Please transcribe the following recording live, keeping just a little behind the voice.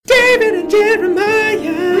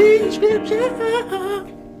Jeremiah, read scripture.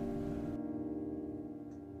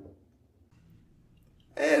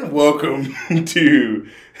 And welcome to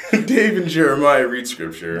Dave and Jeremiah Read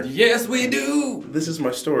Scripture. Yes, we do. This is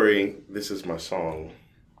my story. This is my song.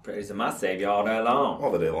 Praising my Savior all day long.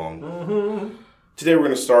 All the day long. Mm-hmm. Today we're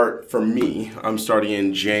going to start, for me, I'm starting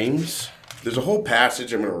in James. There's a whole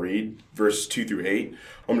passage I'm going to read, verses 2 through 8.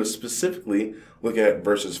 I'm going to specifically look at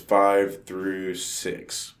verses 5 through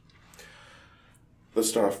 6. Let's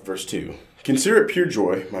start off with verse 2. Consider it pure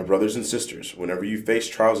joy, my brothers and sisters, whenever you face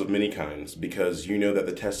trials of many kinds, because you know that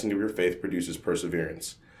the testing of your faith produces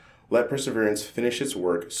perseverance. Let perseverance finish its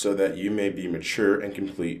work so that you may be mature and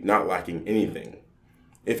complete, not lacking anything.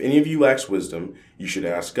 If any of you lacks wisdom, you should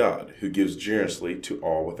ask God, who gives generously to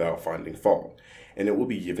all without finding fault, and it will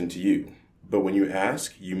be given to you. But when you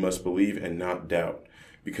ask, you must believe and not doubt,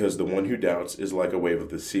 because the one who doubts is like a wave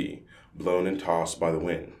of the sea, blown and tossed by the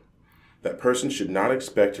wind. That person should not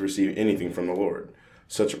expect to receive anything from the Lord.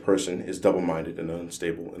 Such a person is double-minded and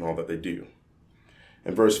unstable in all that they do.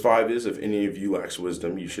 And verse 5 is, if any of you lacks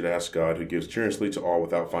wisdom, you should ask God, who gives generously to all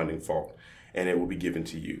without finding fault, and it will be given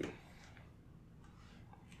to you.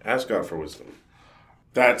 Ask God for wisdom.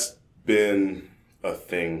 That's been a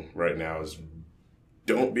thing right now, is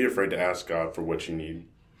don't be afraid to ask God for what you need.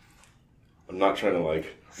 I'm not trying to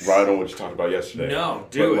ride on what you talked about yesterday. No,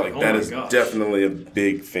 do it. That is definitely a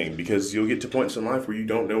big thing, because you'll get to points in life where you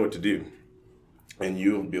don't know what to do. And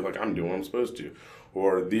you'll be like, I'm doing what I'm supposed to.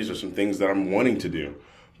 Or these are some things that I'm wanting to do.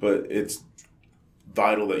 But it's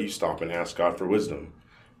vital that you stop and ask God for wisdom.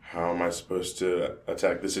 How am I supposed to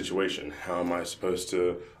attack this situation? How am I supposed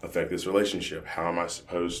to affect this relationship? How am I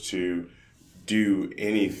supposed to do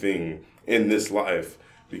anything in this life?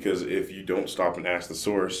 Because if you don't stop and ask the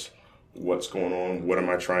source, what's going on? What am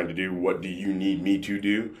I trying to do? What do you need me to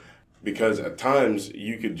do? Because at times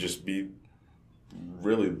you could just be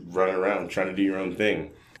really running around trying to do your own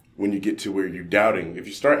thing. When you get to where you're doubting, if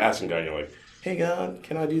you start asking God, you're like, hey God,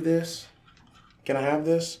 can I do this? Can I have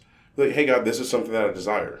this? Like, hey God, this is something that I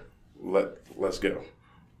desire. Let's go.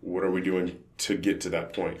 What are we doing to get to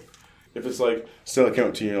that point? If it's like Stella came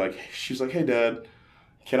up to you and she's like, hey Dad,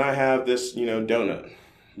 can I have this, donut?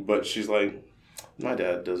 But she's like, my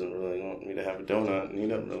dad doesn't really want me to have a donut, and he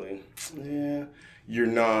doesn't really, you're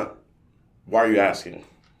not, why are you asking?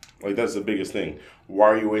 That's the biggest thing. Why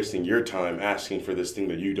are you wasting your time asking for this thing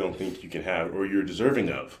that you don't think you can have or you're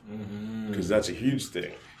deserving of? Because that's a huge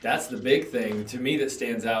thing. That's the big thing to me that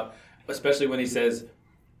stands out, especially when he says,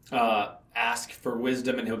 ask for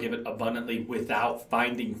wisdom and he'll give it abundantly without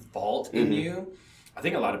finding fault in you. I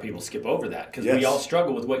think a lot of people skip over that because we all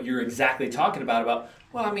struggle with what you're exactly talking about,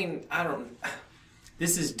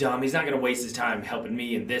 this is dumb. He's not going to waste his time helping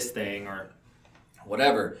me in this thing or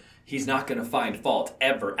whatever. He's not going to find fault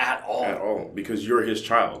ever at all. At all, because you're his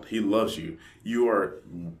child. He loves you. You are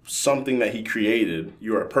something that he created.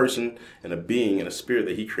 You are a person and a being and a spirit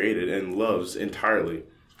that he created and loves entirely.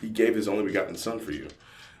 He gave his only begotten son for you.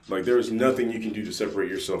 There is nothing you can do to separate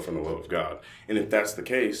yourself from the love of God. And if that's the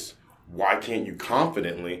case, why can't you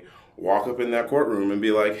confidently walk up in that courtroom and be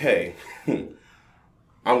like, hey,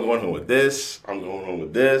 I'm going home with this, I'm going home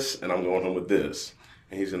with this, and I'm going home with this.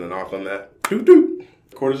 And he's going to knock on that. Doot, doot.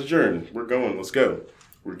 Court is adjourned. We're going. Let's go.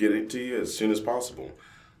 We're getting to you as soon as possible.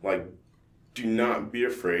 Do not be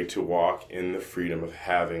afraid to walk in the freedom of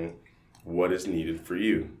having what is needed for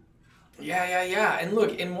you. Yeah. And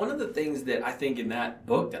look, and one of the things that I think in that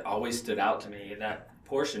book that always stood out to me in that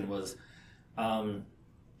portion was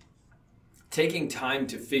taking time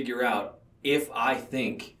to figure out if I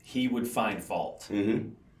think he would find fault. Mm-hmm.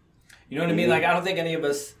 You know what I mean? I don't think any of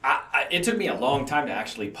us... it took me a long time to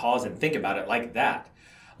actually pause and think about it like that.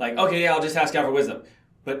 Okay, I'll just ask God for wisdom.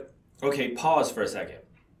 But, okay, pause for a second.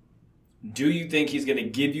 Do you think he's going to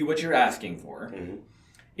give you what you're asking for? Mm-hmm.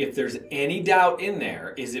 If there's any doubt in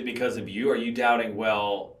there, is it because of you? Are you doubting,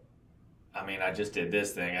 I just did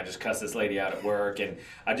this thing. I just cussed this lady out at work, and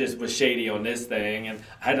I just was shady on this thing, and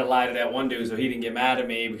I had to lie to that one dude so he didn't get mad at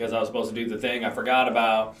me because I was supposed to do the thing I forgot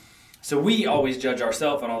about. So we always judge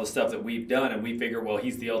ourselves on all the stuff that we've done, and we figure,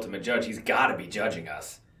 he's the ultimate judge. He's got to be judging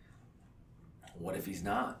us. What if he's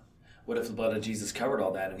not? What if the blood of Jesus covered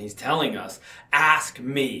all that, and he's telling us, ask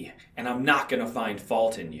me, and I'm not going to find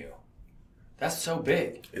fault in you? That's so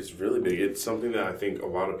big. It's really big. It's something that I think a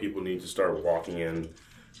lot of people need to start walking in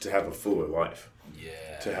to have a fuller life.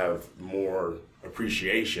 Yeah. To have more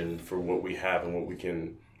appreciation for what we have and what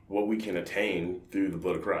we can attain through the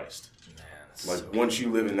blood of Christ. Man, once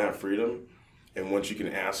you live in that freedom, and once you can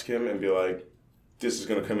ask him and be like, this is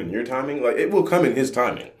going to come in your timing, it will come in his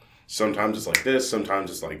timing. Sometimes it's like this. Sometimes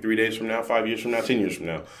it's like 3 days from now, 5 years from now, 10 years from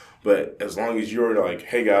now. But as long as you're like,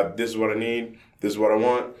 hey, God, this is what I need. This is what I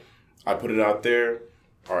want. I put it out there.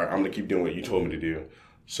 All right, I'm going to keep doing what you told me to do.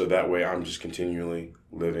 So that way I'm just continually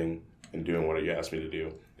living and doing what you asked me to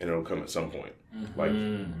do. And it'll come at some point. Like,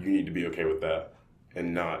 you need to be okay with that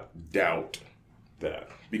and not doubt that.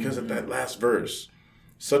 Because of that last verse,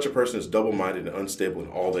 such a person is double-minded and unstable in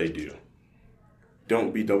all they do.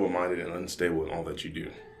 Don't be double-minded and unstable in all that you do.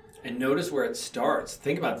 And notice where it starts.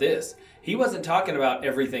 Think about this. He wasn't talking about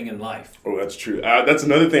everything in life. Oh, that's true. That's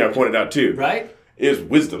another thing I pointed out too. Right? Is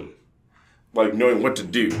wisdom. Like knowing what to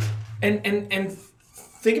do. And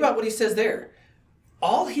think about what he says there.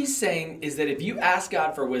 All he's saying is that if you ask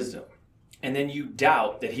God for wisdom and then you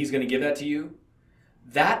doubt that he's going to give that to you,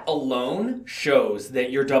 that alone shows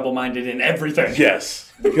that you're double-minded in everything.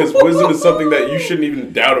 Yes. Because wisdom is something that you shouldn't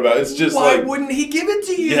even doubt about. It's just Why like... wouldn't he give it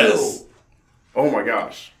to you? Yes. Oh my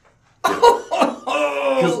gosh.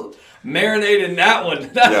 Oh, marinate in that one.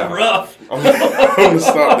 That's rough. I'm going to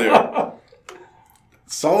stop there.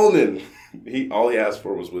 Solomon, all he asked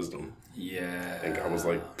for was wisdom. Yeah. And God was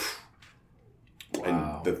like... Wow.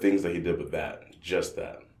 And the things that he did with that. Just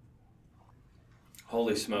that.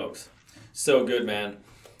 Holy smokes. So good, man.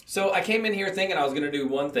 So I came in here thinking I was going to do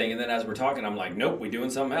one thing, and then as we're talking, I'm like, nope, we're doing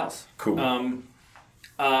something else. Cool.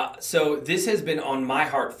 So this has been on my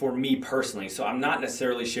heart for me personally. So I'm not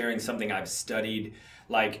necessarily sharing something I've studied.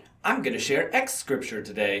 Like, I'm going to share X scripture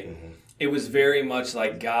today. Mm-hmm. It was very much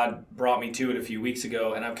like God brought me to it a few weeks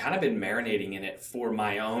ago, and I've kind of been marinating in it for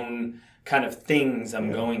my own kind of things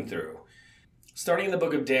I'm going through. Starting in the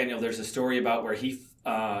book of Daniel, there's a story about where he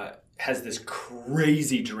has this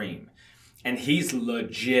crazy dream, and he's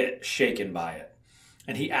legit shaken by it.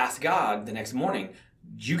 And he asked God the next morning,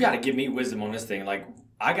 you got to give me wisdom on this thing. Like,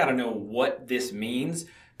 I got to know what this means,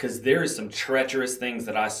 because there's some treacherous things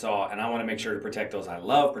that I saw, and I want to make sure to protect those I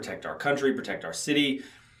love, protect our country, protect our city.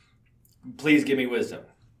 Please give me wisdom.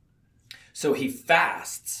 So he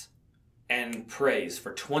fasts and prays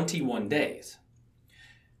for 21 days.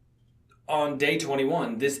 On day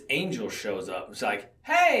 21, this angel shows up. It's like,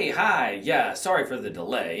 hey, hi, yeah, sorry for the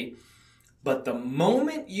delay. But the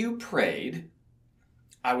moment you prayed,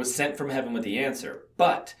 I was sent from heaven with the answer.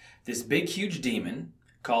 But this big, huge demon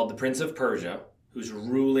called the Prince of Persia, who's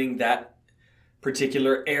ruling that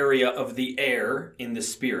particular area of the air in the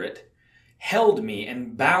spirit, held me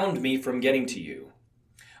and bound me from getting to you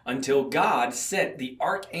until God sent the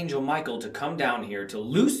archangel Michael to come down here to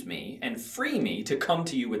loose me and free me to come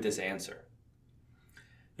to you with this answer.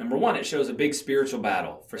 Number one, it shows a big spiritual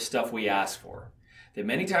battle for stuff we ask for. That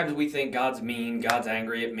many times we think God's mean, God's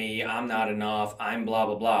angry at me, I'm not enough, I'm blah,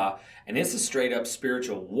 blah, blah. And it's a straight up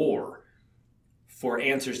spiritual war for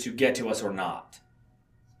answers to get to us or not.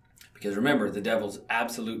 Because remember, the devil's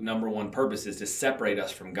absolute number one purpose is to separate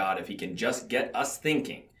us from God. If he can just get us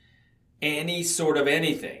thinking any sort of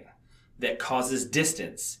anything that causes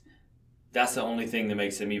distance, that's the only thing that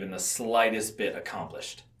makes him even the slightest bit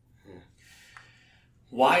accomplished.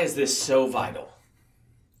 Why is this so vital?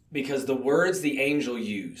 Because the words the angel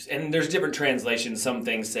used, and there's different translations. Some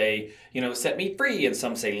things say, set me free, and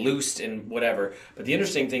some say loosed and whatever. But the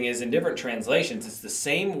interesting thing is, in different translations, it's the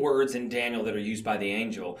same words in Daniel that are used by the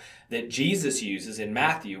angel that Jesus uses in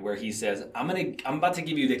Matthew, where he says, I'm about to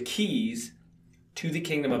give you the keys to the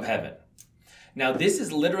kingdom of heaven. Now, this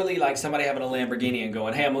is literally like somebody having a Lamborghini and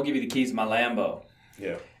going, hey, I'm going to give you the keys to my Lambo.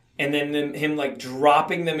 Yeah. And then him like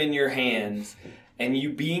dropping them in your hands and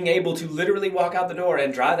you being able to literally walk out the door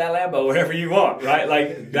and drive that Lambo wherever you want, right?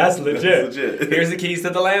 Like, that's legit. That's legit. Here's the keys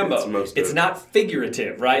to the Lambo. It's not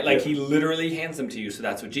figurative, right? Like, he literally hands them to you. So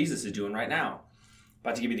that's what Jesus is doing right now.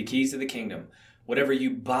 About to give you the keys to the kingdom. Whatever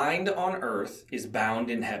you bind on earth is bound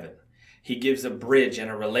in heaven. He gives a bridge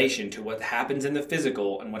and a relation to what happens in the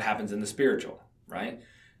physical and what happens in the spiritual, right?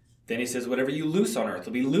 Then he says, whatever you loose on earth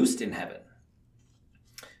will be loosed in heaven.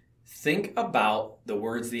 Think about the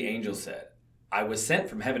words the angel said. I was sent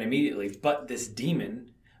from heaven immediately, but this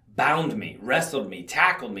demon bound me, wrestled me,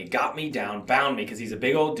 tackled me, got me down, bound me, because he's a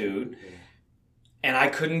big old dude, and I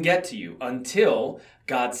couldn't get to you until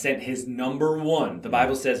God sent his number one. The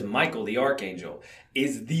Bible says Michael, the archangel,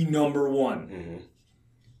 is the number one. Mm-hmm.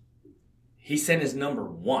 He sent his number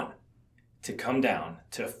one to come down,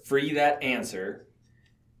 to free that answer,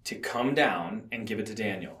 to come down and give it to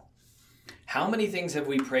Daniel. How many things have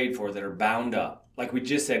we prayed for that are bound up? Like we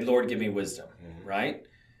just said, Lord, give me wisdom, right?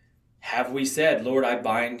 Have we said, Lord, I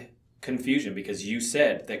bind confusion because you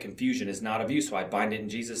said that confusion is not of you, so I bind it in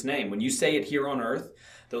Jesus' name. When you say it here on earth,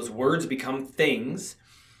 those words become things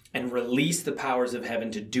and release the powers of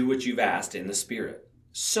heaven to do what you've asked in the Spirit.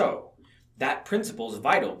 So, that principle is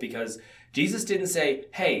vital because Jesus didn't say,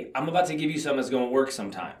 hey, I'm about to give you something that's going to work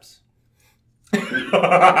sometimes. Think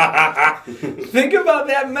about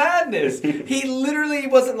that madness. He literally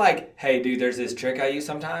wasn't like, hey, dude, there's this trick I use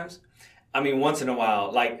sometimes. I mean, once in a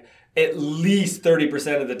while, like at least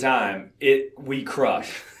 30% of the time, we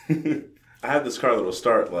crush. I have this car that'll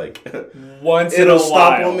start like once in a while. It'll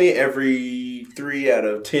stop on me every 3 out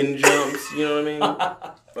of 10 jumps. You know what I mean?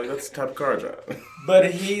 Like that's the type of car I drive.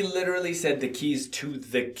 But he literally said the keys to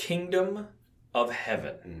the kingdom of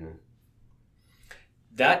heaven. Mm-hmm.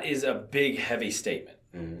 That is a big, heavy statement.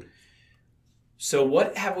 Mm-hmm. So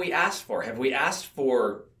what have we asked for? Have we asked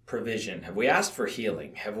for provision? Have we asked for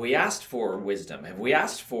healing? Have we asked for wisdom? Have we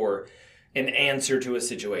asked for an answer to a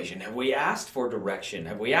situation? Have we asked for direction?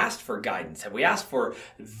 Have we asked for guidance? Have we asked for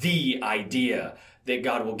the idea that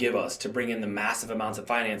God will give us to bring in the massive amounts of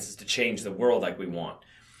finances to change the world like we want?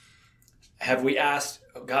 Have we asked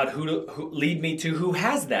God, who lead me to who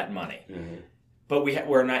has that money? Mm-hmm. But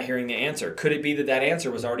we're not hearing the answer. Could it be that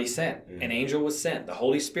answer was already sent? Mm-hmm. An angel was sent, the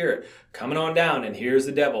Holy Spirit coming on down, and here's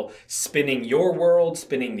the devil spinning your world,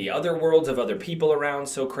 spinning the other worlds of other people around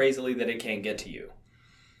so crazily that it can't get to you.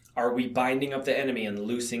 Are we binding up the enemy and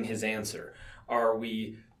loosing his answer? Are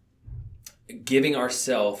we giving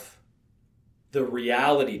ourselves the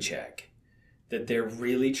reality check that there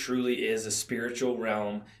really truly is a spiritual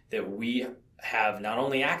realm that we have not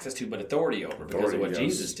only access to, but authority over because of what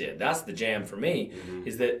Jesus did? That's the jam for me,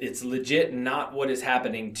 is that it's legit not what is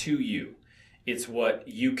happening to you. It's what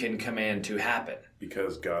you can command to happen.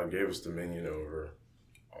 Because God gave us dominion over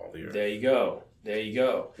all the earth. There you go. There you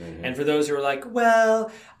go. Mm-hmm. And for those who are like,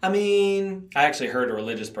 well, I mean, I actually heard a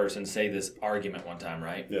religious person say this argument one time,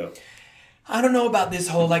 right? Yeah. I don't know about this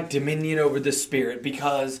whole like dominion over the spirit,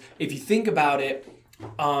 because if you think about it,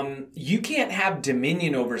 you can't have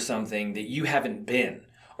dominion over something that you haven't been,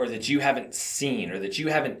 or that you haven't seen, or that you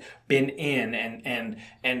haven't been in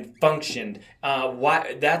and functioned.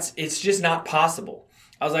 It's just not possible.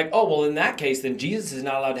 I was like, oh, well, in that case, then Jesus is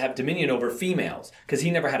not allowed to have dominion over females because he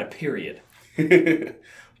never had a period.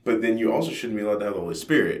 But then you also shouldn't be allowed to have the Holy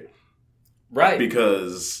Spirit. Right.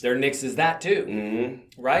 Because there nixes that too.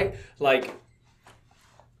 Mm-hmm. Right? Like,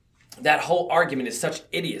 that whole argument is such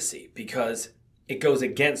idiocy because it goes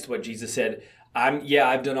against what Jesus said.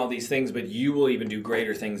 I've done all these things, but you will even do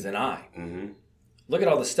greater things than I. Mm-hmm. Look at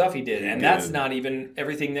all the stuff he did. That's not even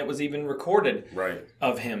everything that was even recorded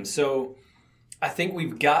of him. So I think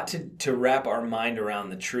we've got to wrap our mind around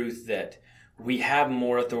the truth that we have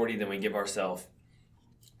more authority than we give ourselves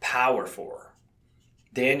power for.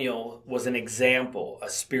 Daniel was an example, a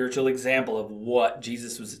spiritual example of what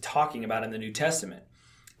Jesus was talking about in the New Testament,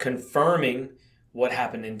 confirming what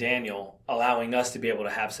happened in Daniel, allowing us to be able to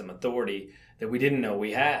have some authority that we didn't know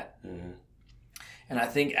we had. Mm-hmm. And I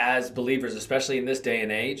think as believers, especially in this day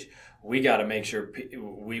and age, we got to make sure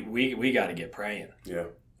we got to get praying. Yeah.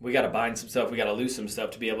 We got to bind some stuff. We got to loose some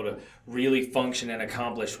stuff to be able to really function and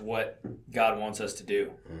accomplish what God wants us to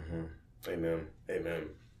do. Mm-hmm. Amen.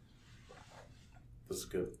 This is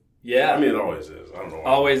good. Yeah. I mean, it always is. I don't know why.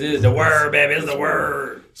 Always is. The word, baby. It's the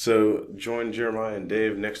word. So join Jeremiah and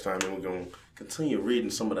Dave next time, and we're going to continue reading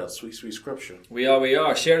some of that sweet, sweet scripture. We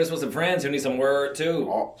are. Share this with some friends who need some word,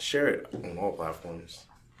 too. Share it on all platforms.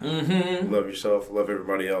 Mm-hmm. Love yourself. Love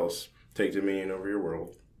everybody else. Take dominion over your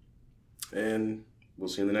world. And we'll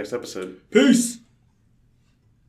see you in the next episode. Peace.